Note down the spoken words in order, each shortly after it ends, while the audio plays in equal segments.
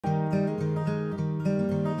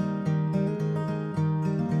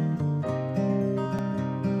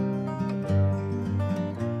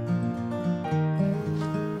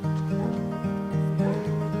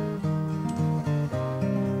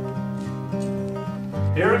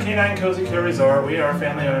Here at Canine Cozy Care Resort, we are a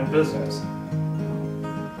family-owned business.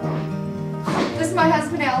 This is my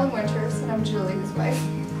husband, Alan Winters, and I'm Julie, his wife.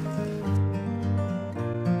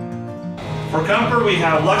 For comfort, we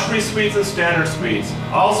have luxury suites and standard suites.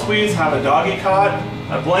 All suites have a doggy cot,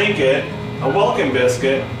 a blanket, a welcome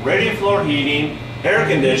biscuit, radiant floor heating, air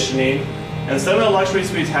conditioning, and some of the luxury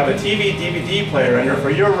suites have a TV DVD player in there for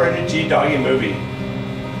your rated G doggy movie.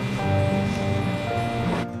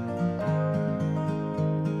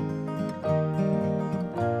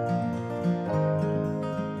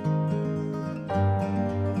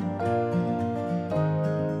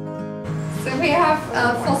 So we have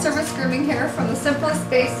full-service grooming here, from the simplest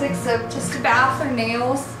basics of just a bath or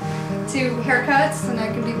nails to haircuts, and I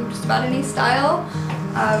can do just about any style.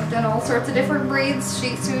 I've done all sorts of different breeds: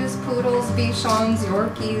 Shih Tzus, Poodles, Bichons,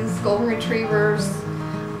 Yorkies, Golden Retrievers,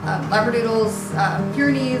 Labradoodles,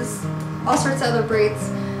 Pyrenees, all sorts of other breeds.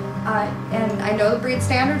 And I know the breed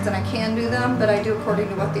standards and I can do them, but I do according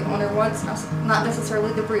to what the owner wants, not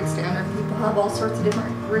necessarily the breed standard. People have all sorts of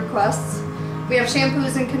different requests. We have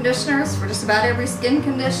shampoos and conditioners for just about every skin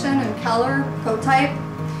condition and color, coat type.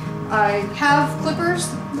 I have clippers,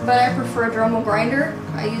 but I prefer a Dremel grinder.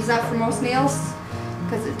 I use that for most nails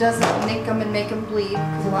because it doesn't nick them and make them bleed,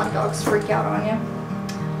 because a lot of dogs freak out on you.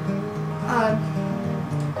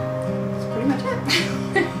 That's pretty much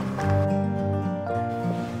it.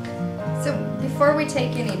 So before we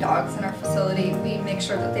take any dogs in our facility, we make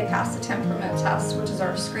sure that they pass the temperament test, which is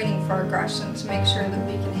our screening for aggression, to make sure that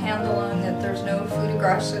we can handle them, that there's no food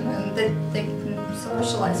aggression, and that they can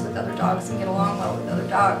socialize with other dogs and get along well with other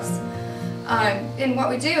dogs. And what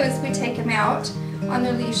we do is we take them out on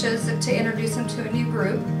their leashes to introduce them to a new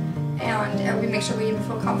group, and we make sure we even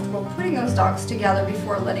feel comfortable putting those dogs together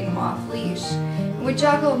before letting them off leash. And we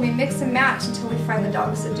juggle and we mix and match until we find the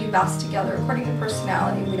dogs that do best together according to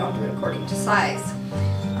personality. We don't do it according to size.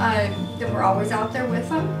 Then we're always out there with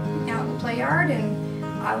them, out in the play yard, and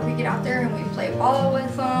we get out there and we play ball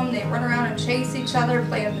with them. They run around and chase each other,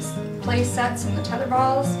 play in the play sets and the tether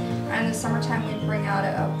balls. And in the summertime we bring out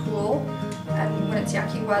a pool, and when it's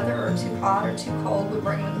yucky weather or too hot or too cold, we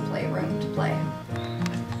bring them in the playroom to play.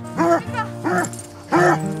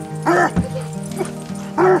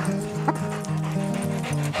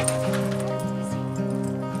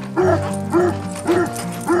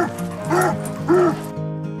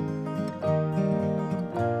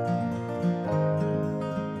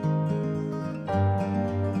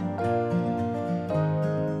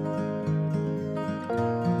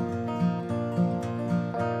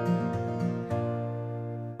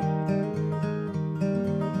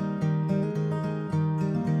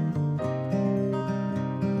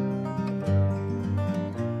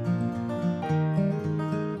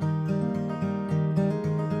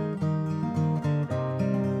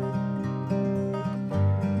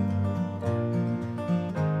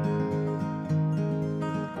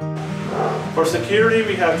 For security,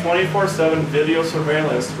 we have 24/7 video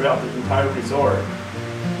surveillance throughout the entire resort.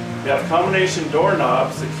 We have combination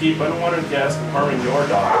doorknobs to keep unwanted guests from harming your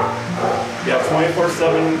dog. We have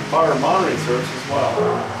 24/7 bar monitoring service as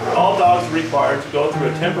well. All dogs are required to go through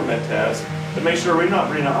a temperament test to make sure we're not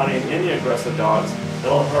bringing on any aggressive dogs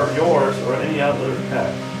that will hurt yours or any other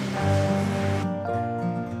pet.